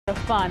of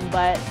fun,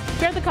 but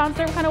here at the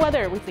concert, what kind of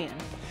weather are we seeing?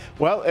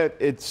 Well,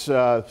 it's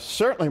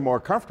certainly more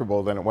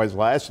comfortable than it was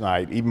last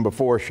night, even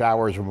before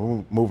showers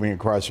were moving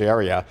across the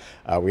area.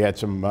 We had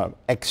some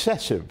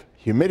excessive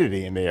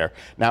humidity in the air.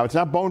 Now, it's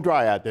not bone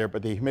dry out there,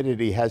 but the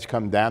humidity has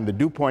come down. The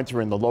dew points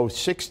are in the low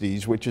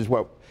 60s, which is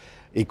what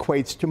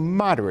equates to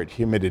moderate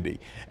humidity.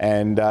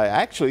 And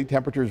actually,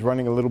 temperatures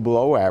running a little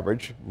below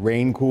average,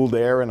 rain cooled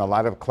air and a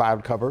lot of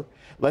cloud cover.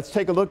 Let's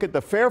take a look at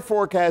the fair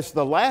forecast,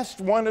 the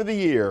last one of the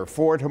year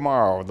for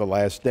tomorrow, the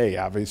last day,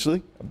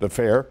 obviously, of the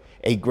fair.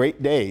 A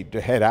great day to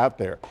head out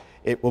there.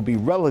 It will be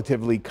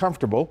relatively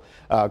comfortable.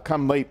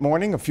 Come late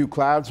morning, a few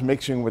clouds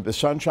mixing with the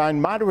sunshine,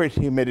 moderate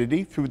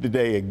humidity through the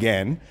day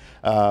again,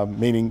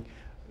 meaning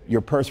your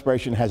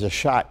perspiration has a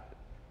shot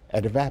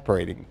at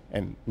evaporating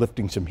and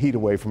lifting some heat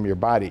away from your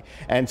body.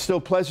 And still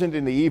pleasant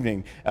in the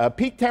evening.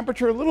 Peak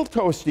temperature a little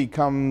toasty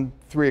come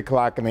 3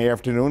 o'clock in the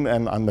afternoon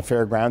and on the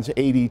fairgrounds,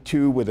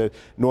 82 with a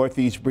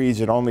northeast breeze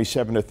at only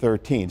 7 to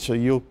 13. So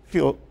you'll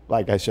feel,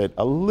 like I said,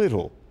 a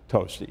little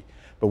toasty.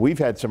 But we've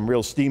had some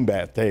real steam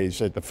bath days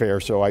at the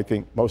fair, so I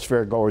think most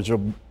fairgoers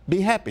will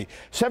be happy.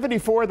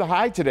 74 the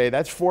high today,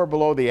 that's 4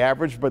 below the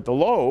average, but the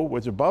low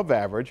was above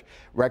average,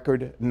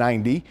 record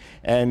 90.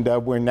 And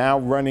we're now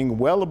running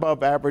well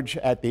above average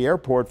at the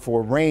airport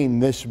for rain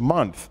this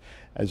month.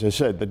 As I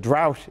said, the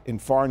drought in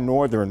far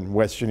northern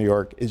Western New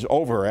York is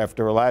over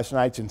after last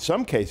night's, in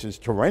some cases,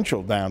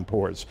 torrential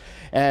downpours.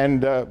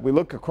 And we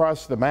look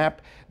across the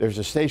map, there's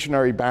a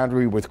stationary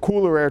boundary with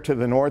cooler air to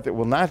the north. It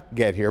will not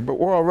get here, but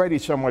we're already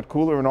somewhat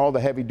cooler and all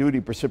the heavy-duty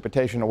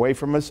precipitation away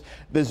from us.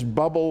 This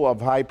bubble of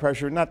high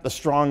pressure, not the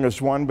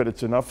strongest one, but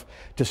it's enough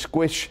to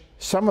squish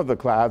some of the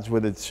clouds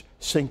with its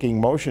sinking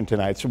motion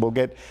tonight. So we'll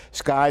get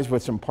skies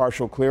with some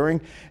partial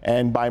clearing.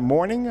 And by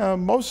morning,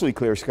 mostly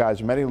clear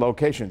skies in many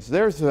locations.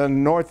 There's a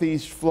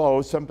northeast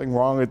flow, something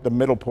wrong with the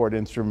middle port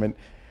instrument.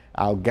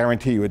 I'll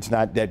guarantee you it's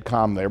not dead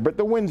calm there, but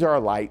the winds are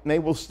light and they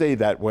will stay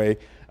that way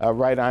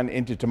right on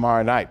into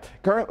tomorrow night.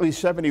 Currently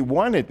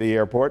 71 at the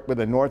airport with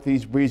a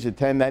northeast breeze at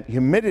 10. That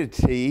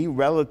humidity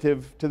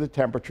relative to the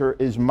temperature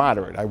is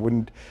moderate. I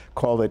wouldn't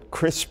call it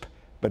crisp,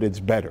 but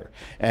it's better.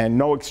 And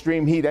no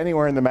extreme heat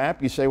anywhere in the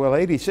map. You say, well,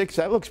 86,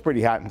 that looks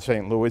pretty hot in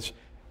St. Louis.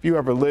 If you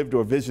ever lived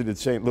or visited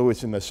St.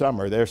 Louis in the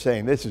summer, they're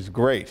saying this is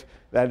great.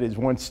 That is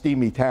one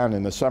steamy town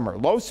in the summer.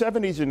 Low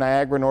 70s in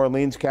Niagara and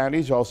Orleans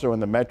counties, also in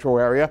the metro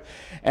area.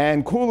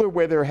 And cooler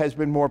where there has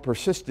been more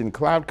persistent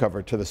cloud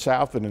cover to the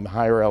south and in the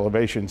higher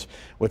elevations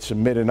with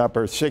some mid and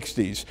upper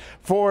 60s.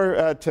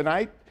 For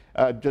tonight,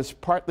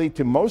 just partly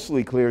to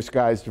mostly clear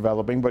skies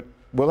developing, but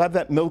we'll have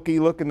that milky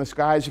look in the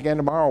skies again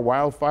tomorrow.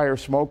 Wildfire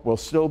smoke will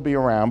still be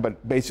around,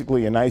 but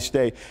basically a nice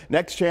day.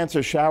 Next chance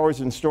of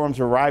showers and storms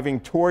arriving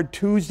toward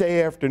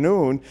Tuesday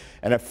afternoon,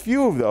 and a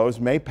few of those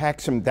may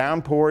pack some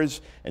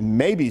downpours and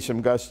maybe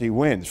some gusty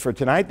winds. For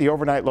tonight, the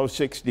overnight low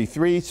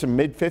 63, some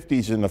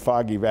mid-50s in the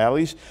foggy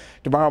valleys.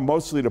 Tomorrow,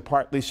 mostly to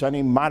partly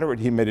sunny, moderate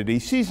humidity,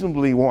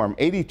 seasonably warm,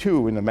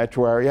 82 in the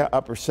metro area,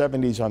 upper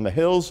 70s on the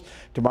hills.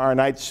 Tomorrow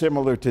night,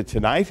 similar to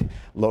tonight,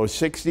 low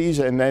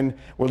 60s, and then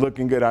we're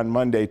looking good on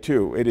Monday,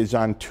 too. It is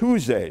on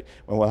Tuesday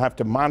when we'll have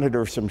to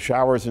monitor some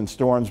showers and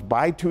storms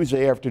by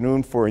Tuesday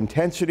afternoon for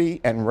intensity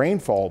and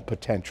rainfall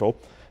potential.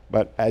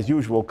 But as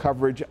usual,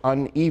 coverage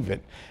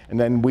uneven. And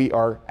then we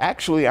are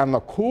actually on the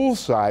cool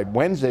side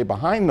Wednesday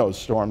behind those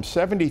storms,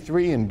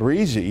 73 and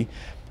breezy,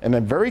 and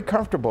then very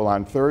comfortable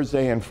on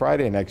Thursday and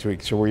Friday next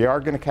week. So we are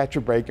going to catch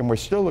a break, and we're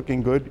still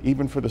looking good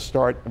even for the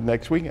start of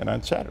next weekend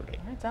on Saturday.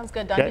 All right, sounds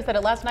good. Don, you said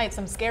it last night,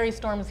 some scary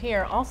storms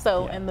here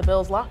also in the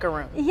Bills locker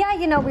room. Yeah,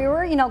 we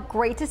were,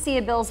 great to see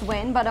a Bills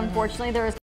win, but unfortunately there was